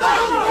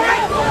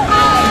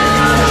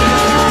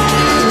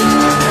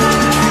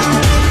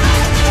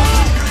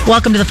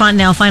Welcome to the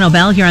Fontanelle Final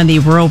Bell here on the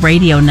Rural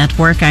Radio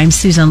Network. I'm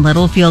Susan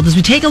Littlefield. As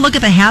we take a look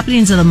at the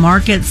happenings of the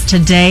markets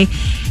today,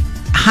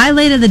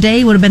 highlight of the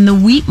day would have been the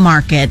wheat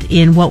market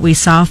in what we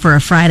saw for a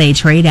Friday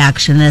trade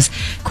action, as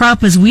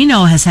crop, as we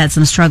know, has had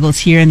some struggles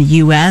here in the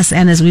U.S.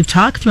 and as we've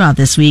talked throughout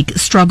this week,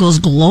 struggles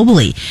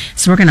globally.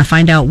 So we're going to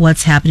find out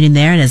what's happening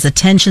there. And as the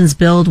tensions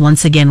build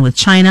once again with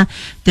China,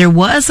 there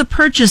was a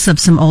purchase of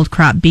some old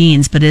crop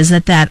beans, but is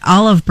it that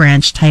olive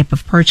branch type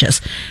of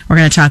purchase? We're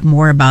going to talk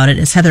more about it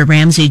as Heather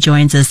Ramsey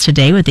joins us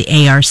today with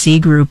the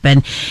ARC Group.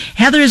 And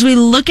Heather, as we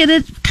look at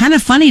it, kind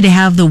of funny to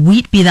have the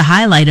wheat be the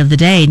highlight of the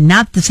day.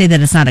 Not to say that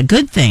it's not a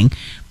good thing,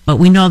 but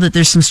we know that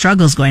there's some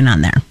struggles going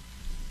on there.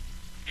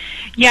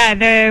 Yeah,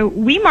 the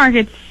wheat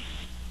market's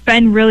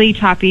been really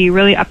choppy,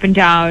 really up and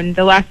down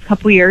the last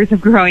couple of years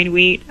of growing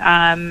wheat.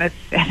 If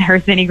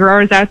there's any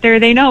growers out there,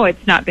 they know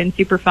it's not been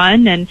super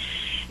fun and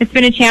it's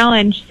been a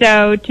challenge.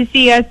 So to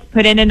see us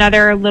put in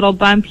another little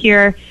bump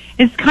here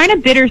is kind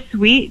of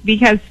bittersweet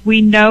because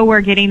we know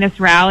we're getting this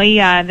rally,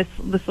 this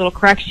little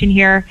correction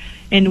here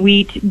in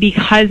wheat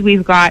because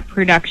we've got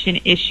production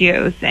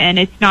issues. And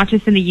it's not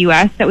just in the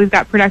U.S. that we've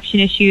got production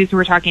issues.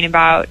 We're talking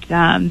about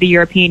the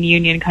European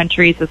Union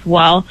countries as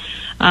well.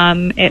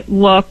 It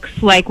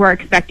looks like we're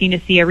expecting to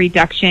see a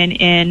reduction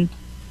in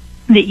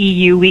the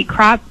EU wheat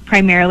crop,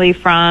 primarily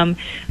from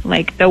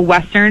like the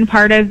western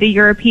part of the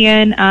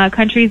European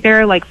countries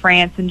there, like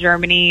France and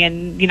Germany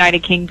and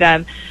United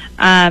Kingdom.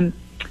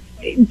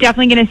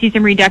 Definitely going to see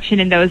some reduction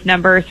in those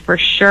numbers for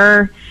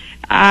sure.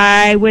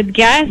 I would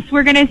guess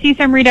we're going to see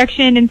some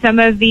reduction in some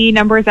of the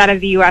numbers out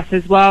of the U.S.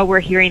 as well. We're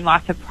hearing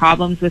lots of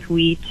problems with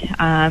wheat,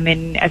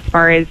 and as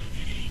far as,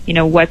 you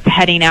know, what's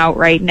heading out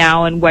right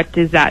now and what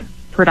does that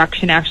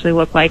production actually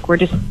look like. We're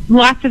just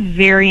lots of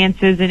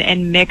variances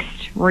and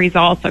mixed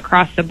results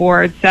across the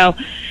board. So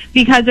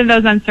because of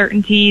those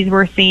uncertainties,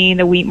 we're seeing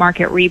the wheat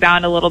market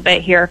rebound a little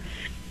bit here.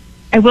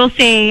 I will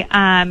say,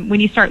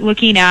 when you start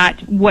looking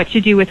at what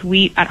to do with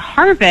wheat at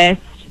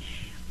harvest,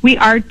 we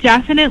are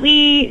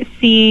definitely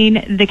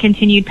seeing the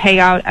continued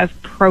payout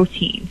of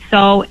protein.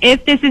 So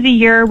if this is a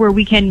year where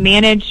we can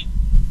manage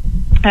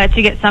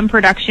to get some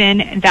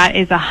production that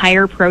is a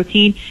higher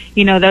protein,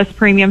 you know, those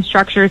premium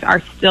structures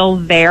are still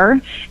there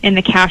in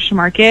the cash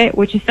market,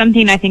 which is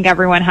something I think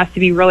everyone has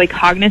to be really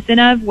cognizant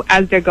of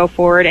as they go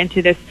forward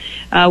into this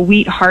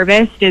wheat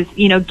harvest is,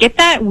 you know, get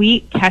that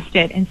wheat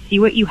tested and see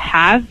what you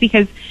have,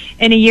 because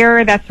in a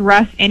year that's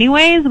rough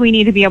anyways, we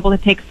need to be able to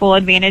take full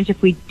advantage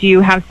if we do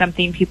have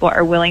something people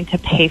are willing to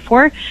pay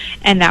for,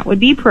 and that would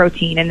be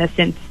protein in this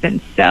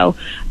instance. So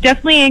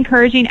definitely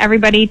encouraging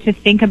everybody to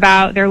think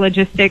about their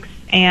logistics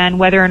and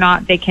whether or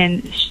not they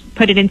can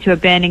put it into a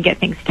bin and get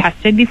things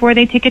tested before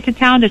they take it to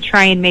town to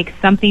try and make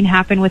something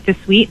happen with this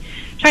wheat.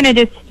 Trying to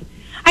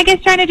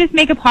just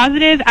make a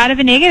positive out of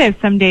a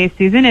negative some days,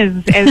 Susan,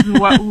 is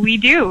what we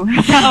do.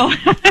 So,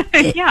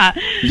 yeah.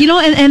 You know,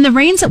 and the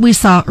rains that we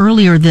saw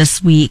earlier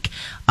this week,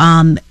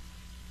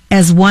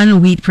 as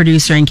one wheat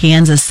producer in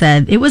Kansas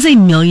said, it was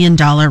 $1 million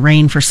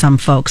rain for some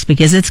folks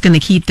because it's going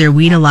to keep their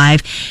wheat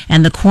alive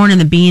and the corn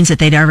and the beans that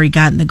they'd already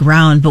got in the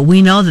ground. But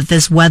we know that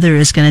this weather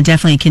is going to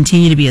definitely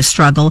continue to be a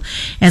struggle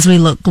as we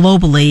look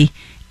globally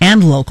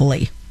and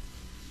locally.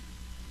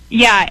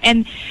 Yeah,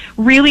 and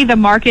really the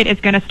market is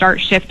going to start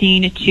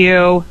shifting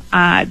to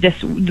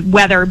this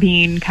weather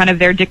being kind of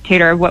their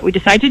dictator of what we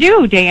decide to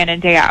do day in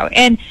and day out.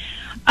 And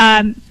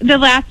the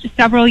last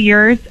several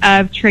years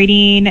of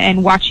trading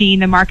and watching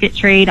the market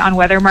trade on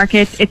weather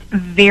markets, it's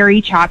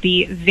very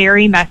choppy,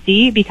 very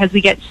messy because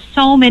we get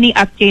so many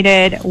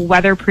updated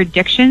weather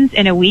predictions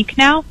in a week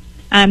now.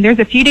 There's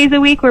a few days a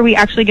week where we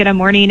actually get a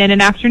morning and an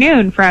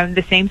afternoon from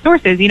the same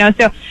sources, you know,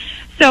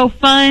 so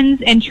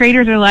funds and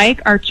traders alike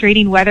are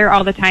trading weather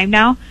all the time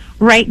now.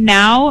 Right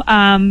now,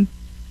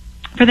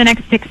 for the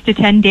next 6 to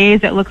 10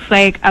 days, it looks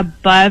like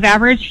above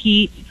average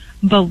heat,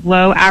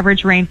 below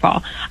average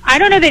rainfall. I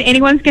don't know that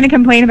anyone's going to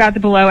complain about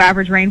the below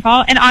average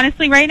rainfall. And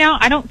honestly, right now,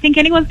 I don't think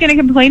anyone's going to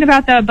complain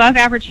about the above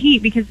average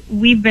heat because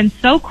we've been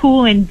so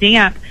cool and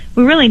damp.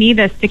 We really need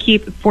this to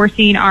keep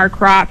forcing our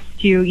crops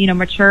to, you know,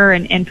 mature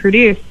and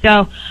produce.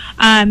 So,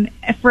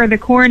 for the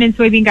corn and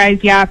soybean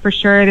guys, yeah, for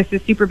sure, this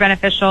is super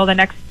beneficial. The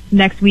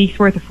next week's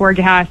worth of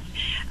forecast.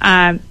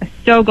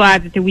 So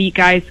glad that the wheat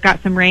guys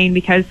got some rain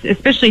because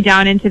especially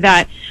down into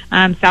that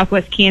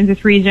southwest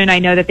Kansas region, I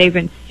know that they've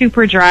been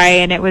super dry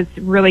and it was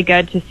really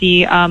good to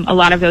see a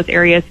lot of those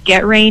areas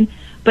get rain.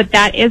 But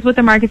that is what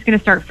the market's going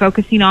to start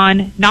focusing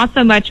on, not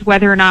so much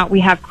whether or not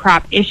we have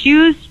crop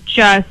issues,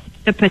 just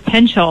the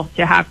potential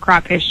to have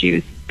crop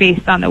issues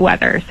based on the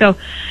weather. So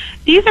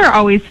these are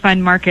always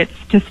fun markets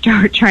to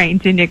start trying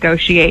to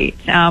negotiate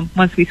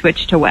once we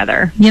switch to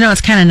weather. You know,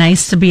 it's kind of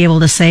nice to be able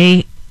to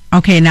say,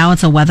 okay, now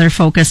it's a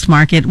weather-focused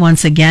market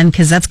once again,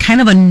 because that's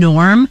kind of a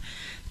norm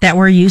that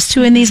we're used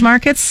to in these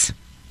markets.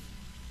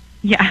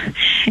 Yeah.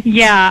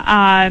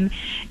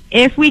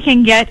 If we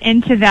can get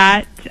into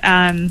that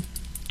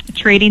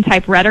trading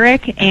type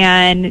rhetoric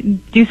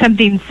and do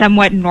something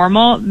somewhat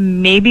normal,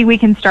 maybe we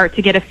can start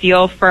to get a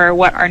feel for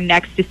what our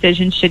next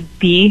decision should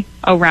be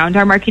around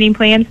our marketing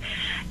plans.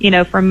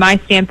 From my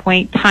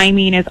standpoint,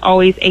 timing is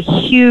always a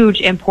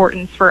huge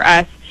importance for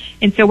us.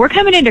 And so we're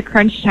coming into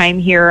crunch time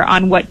here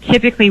on what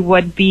typically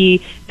would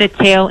be the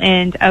tail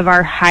end of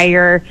our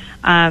higher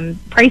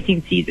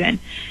pricing season.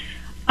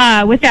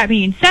 With that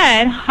being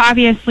said,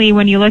 obviously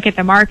when you look at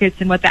the markets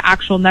and what the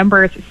actual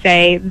numbers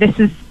say, this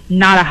is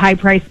not a high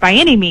price by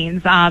any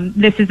means.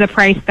 This is a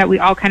price that we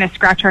all kind of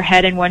scratch our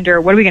head and wonder,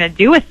 what are we going to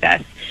do with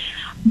this?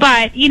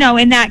 But,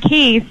 in that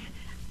case,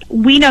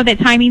 we know that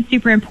timing's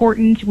super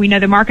important. We know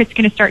the market's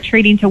going to start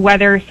trading to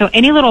weather. So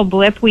any little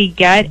blip we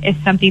get is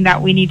something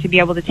that we need to be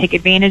able to take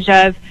advantage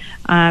of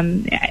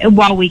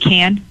while we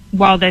can,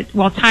 while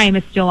time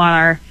is still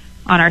on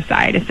our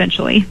side,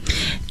 essentially.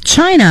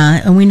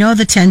 China, and we know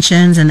the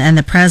tensions and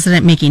the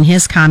president making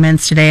his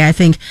comments today. I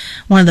think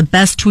one of the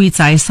best tweets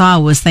I saw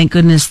was, thank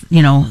goodness,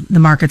 the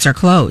markets are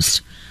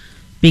closed.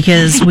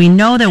 Because we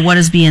know that what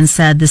is being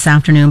said this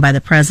afternoon by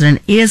the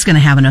president is going to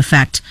have an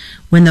effect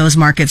when those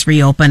markets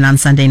reopen on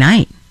Sunday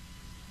night.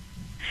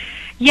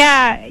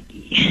 Yeah,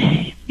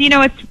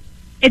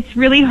 it's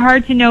really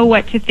hard to know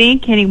what to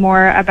think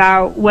anymore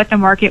about what the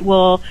market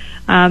will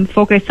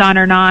focus on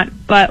or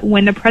not. But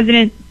when the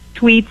president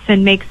tweets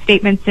and makes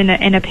statements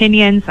and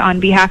opinions on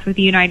behalf of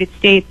the United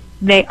States,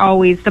 the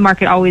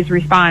market always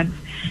responds.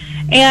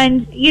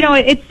 And,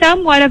 it's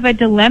somewhat of a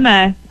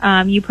dilemma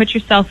you put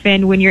yourself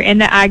in when you're in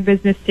the ag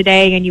business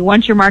today and you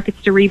want your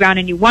markets to rebound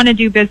and you want to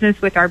do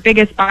business with our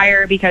biggest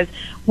buyer because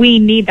we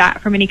need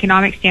that from an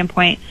economic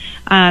standpoint.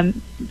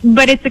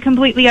 But it's a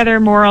completely other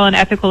moral and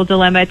ethical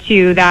dilemma,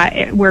 too,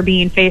 that we're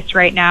being faced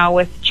right now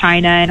with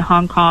China and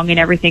Hong Kong and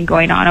everything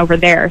going on over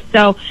there.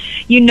 So,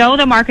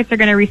 the markets are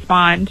going to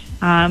respond.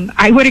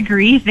 I would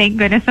agree. Thank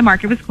goodness the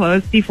market was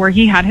closed before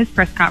he had his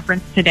press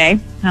conference today.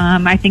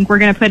 I think we're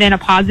going to put in a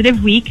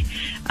positive week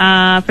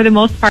for the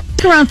most part.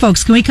 Stick around,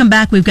 folks. Can we come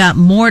back? We've got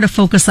more to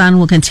focus on.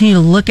 We'll continue to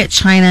look at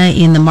China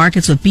in the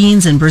markets with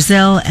beans in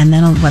Brazil and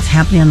then what's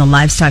happening on the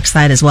livestock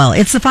side as well.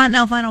 It's the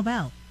Fontanelle Final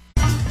Bell.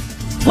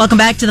 Welcome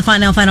back to the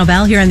Fontanelle Final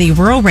Bell here on the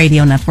Rural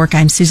Radio Network.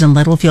 I'm Susan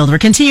Littlefield. We're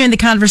continuing the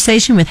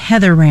conversation with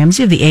Heather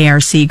Ramsey of the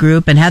ARC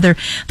Group. And Heather,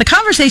 the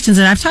conversations,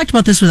 and I've talked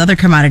about this with other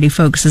commodity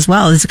folks as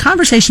well, is the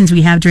conversations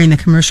we have during the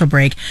commercial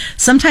break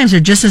sometimes are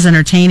just as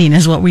entertaining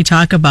as what we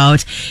talk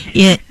about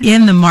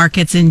in the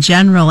markets in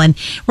general. And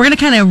we're going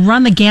to kind of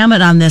run the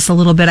gamut on this a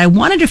little bit. I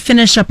wanted to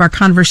finish up our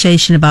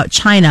conversation about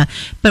China,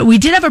 but we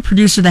did have a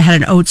producer that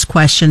had an oats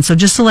question. So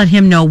just to let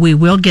him know, we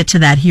will get to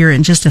that here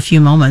in just a few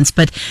moments.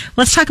 But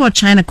let's talk about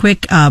China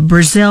quick.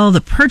 Brazil, the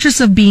purchase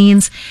of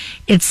beans,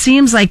 it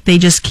seems like they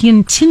just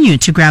continue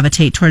to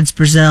gravitate towards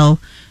Brazil,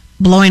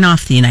 blowing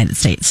off the United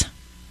States.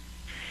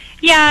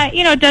 Yeah,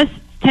 it does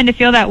tend to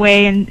feel that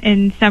way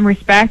in some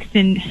respects.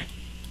 And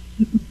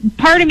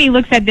part of me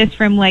looks at this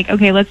from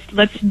okay,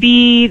 let's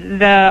be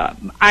the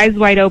eyes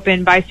wide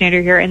open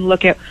bystander here and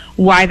look at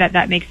why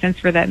that makes sense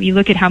for them. You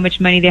look at how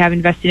much money they have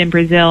invested in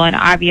Brazil, and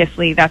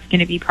obviously that's going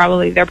to be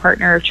probably their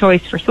partner of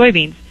choice for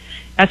soybeans.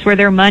 That's where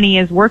their money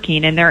is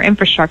working and their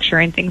infrastructure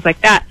and things like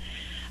that.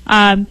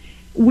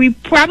 We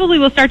probably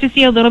will start to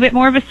see a little bit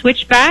more of a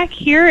switch back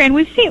here, and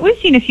we've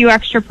seen a few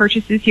extra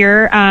purchases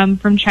here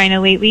from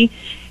China lately.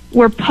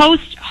 We're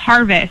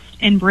post-harvest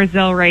in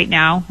Brazil right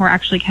now. We're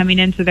actually coming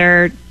into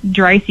their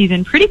dry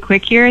season pretty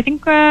quick here. I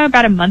think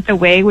about a month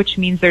away, which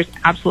means there's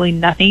absolutely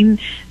nothing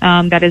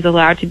that is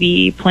allowed to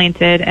be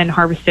planted and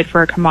harvested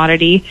for a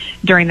commodity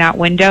during that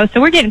window.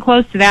 So we're getting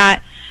close to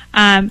that.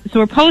 So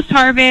we're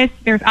post-harvest.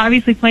 There's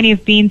obviously plenty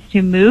of beans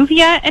to move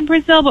yet in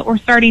Brazil, but we're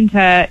starting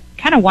to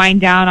kind of wind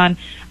down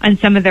on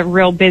some of the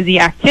real busy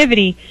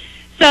activity.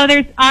 So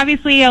there's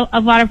obviously a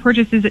lot of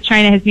purchases that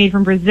China has made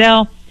from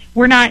Brazil.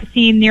 We're not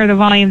seeing near the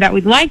volume that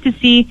we'd like to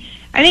see.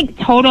 I think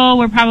total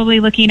we're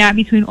probably looking at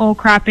between old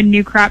crop and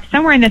new crop,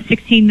 somewhere in the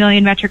 16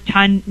 million metric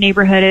ton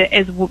neighborhood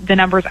is the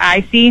numbers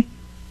I see.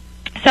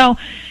 So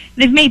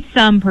they've made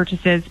some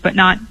purchases, but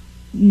not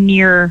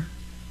near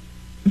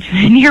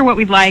what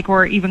we'd like,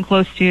 or even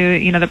close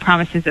to, the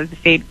promises of the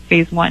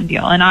phase one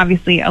deal. And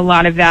obviously a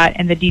lot of that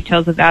and the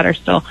details of that are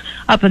still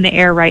up in the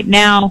air right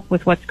now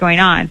with what's going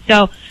on.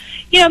 So,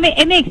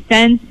 it makes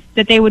sense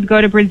that they would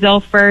go to Brazil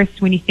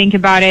first when you think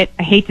about it.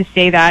 I hate to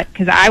say that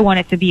because I want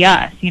it to be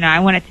us. I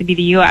want it to be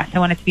the U.S. I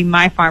want it to be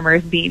my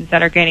farmers' beans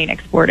that are getting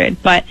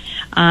exported. But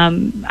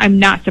I'm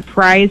not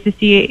surprised to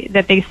see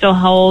that they still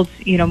hold,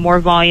 more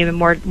volume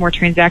and more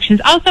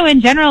transactions. Also,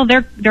 in general,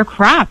 their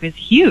crop is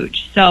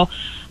huge. So,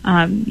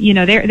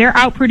 they're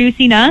out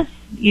producing us.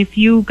 If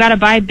you got to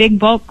buy big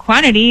bulk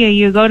quantity,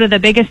 you go to the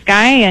biggest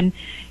guy and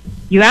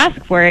you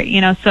ask for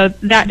it, so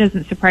that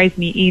doesn't surprise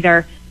me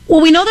either. Well,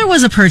 we know there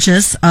was a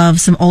purchase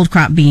of some old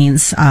crop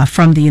beans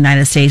from the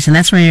United States, and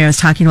that's when I was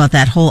talking about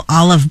that whole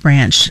olive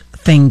branch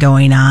thing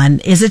going on.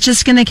 Is it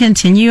just going to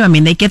continue? I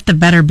mean, they get the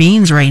better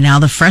beans right now,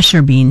 the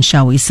fresher beans,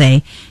 shall we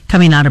say,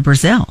 coming out of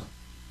Brazil.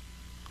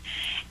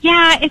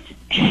 Yeah,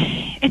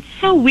 it's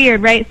so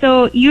weird, right?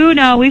 So,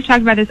 we've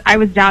talked about this. I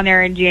was down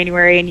there in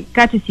January and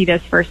got to see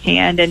this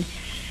firsthand. And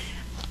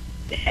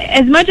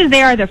as much as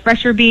they are the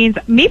fresher beans,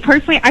 me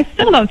personally, I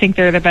still don't think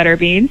they're the better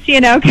beans,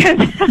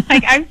 because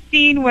like I've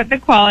seen what the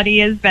quality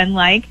has been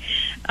like.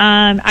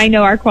 I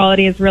know our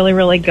quality is really,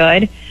 really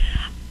good.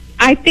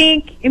 I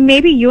think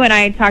maybe you and I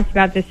had talked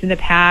about this in the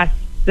past,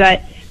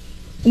 but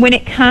when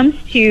it comes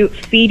to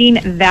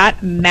feeding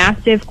that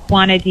massive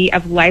quantity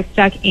of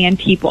livestock and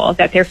people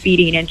that they're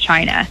feeding in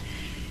China,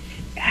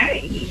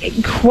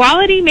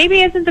 quality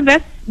maybe isn't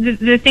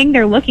the thing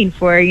they're looking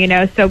for,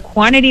 so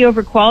quantity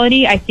over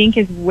quality, I think,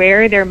 is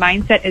where their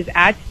mindset is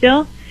at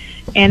still.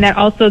 And that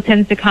also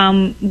tends to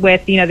come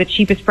with, the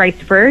cheapest price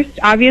first,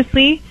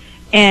 obviously.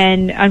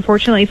 And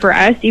unfortunately for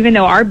us, even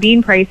though our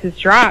bean price has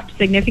dropped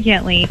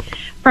significantly,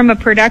 from a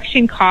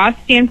production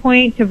cost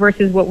standpoint to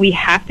versus what we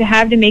have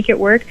to make it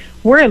work,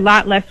 we're a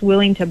lot less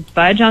willing to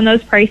budge on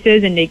those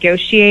prices and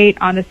negotiate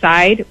on the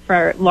side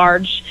for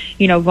large,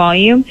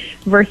 volume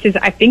versus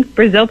I think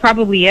Brazil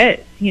probably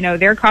is.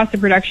 Their cost of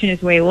production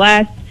is way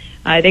less.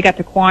 They got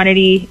the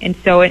quantity. And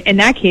so in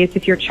that case,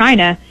 if you're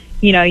China,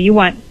 you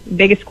want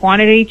biggest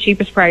quantity,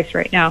 cheapest price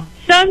right now.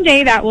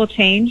 Someday that will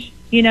change.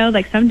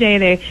 Someday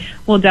they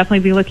will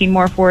definitely be looking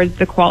more towards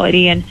the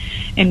quality and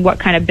what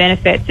kind of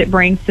benefits it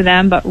brings to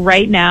them. But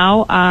right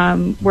now,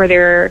 where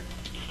they're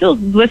still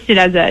listed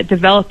as a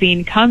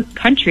developing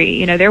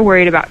country, they're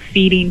worried about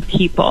feeding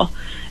people.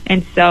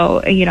 And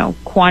so,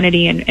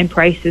 quantity and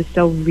price is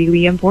still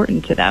really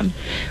important to them.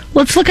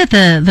 Let's look at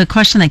the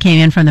question that came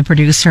in from the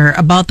producer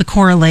about the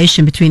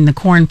correlation between the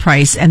corn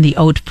price and the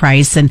oat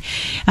price. And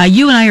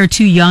you and I are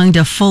too young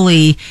to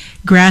fully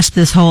grasp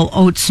this whole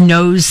oats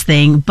nose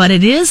thing, but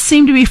it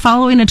seem to be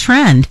following a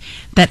trend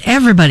that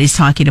everybody's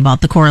talking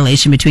about the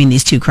correlation between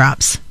these two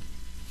crops.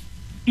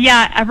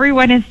 Yeah,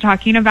 everyone is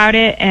talking about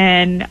it,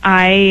 and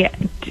I'm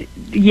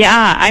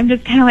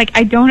just kind of like,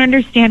 I don't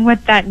understand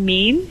what that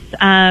means.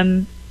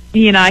 I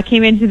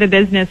came into the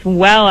business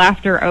well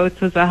after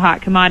oats was a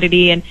hot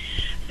commodity, and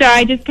so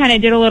I just kind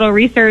of did a little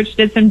research,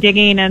 did some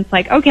digging, and it's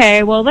like,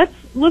 okay, well,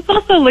 let's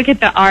also look at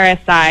the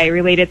RSI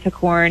related to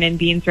corn and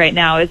beans right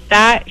now. Is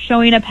that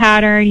showing a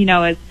pattern?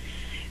 As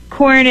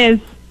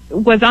corn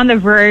was on the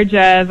verge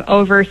of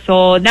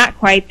oversold, not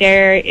quite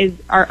there.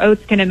 Are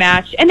oats going to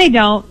match? And they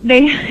don't.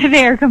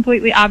 They are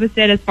completely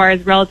opposite as far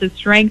as relative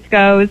strength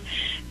goes.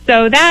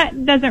 So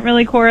that doesn't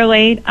really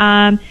correlate.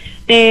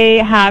 They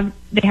have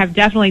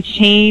definitely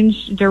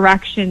changed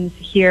directions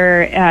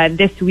here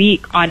this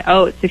week on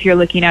oats. If you're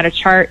looking at a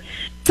chart,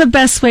 what's the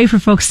best way for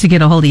folks to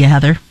get a hold of you,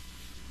 Heather?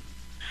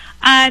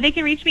 They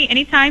can reach me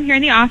anytime here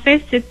in the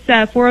office. It's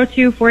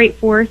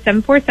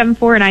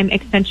 402-484-7474, and I'm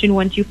extension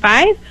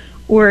 125.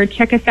 Or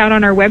check us out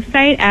on our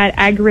website at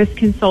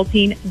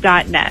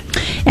agrisconsulting.net.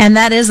 And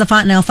that is the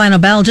Fontanelle Final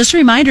Bell. Just a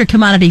reminder,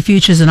 commodity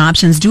futures and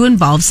options do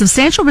involve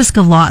substantial risk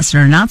of loss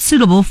and are not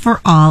suitable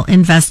for all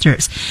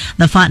investors.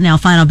 The Fontanelle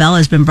Final Bell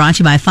has been brought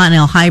to you by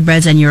Fontanelle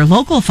Hybrids and your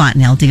local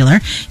Fontanelle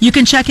dealer. You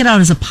can check it out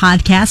as a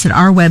podcast at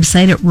our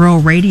website at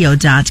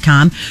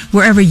ruralradio.com,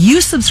 wherever you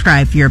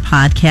subscribe for your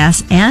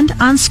podcast, and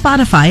on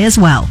Spotify as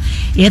well.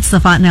 It's the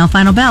Fontanelle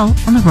Final Bell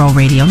on the Rural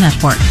Radio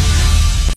Network.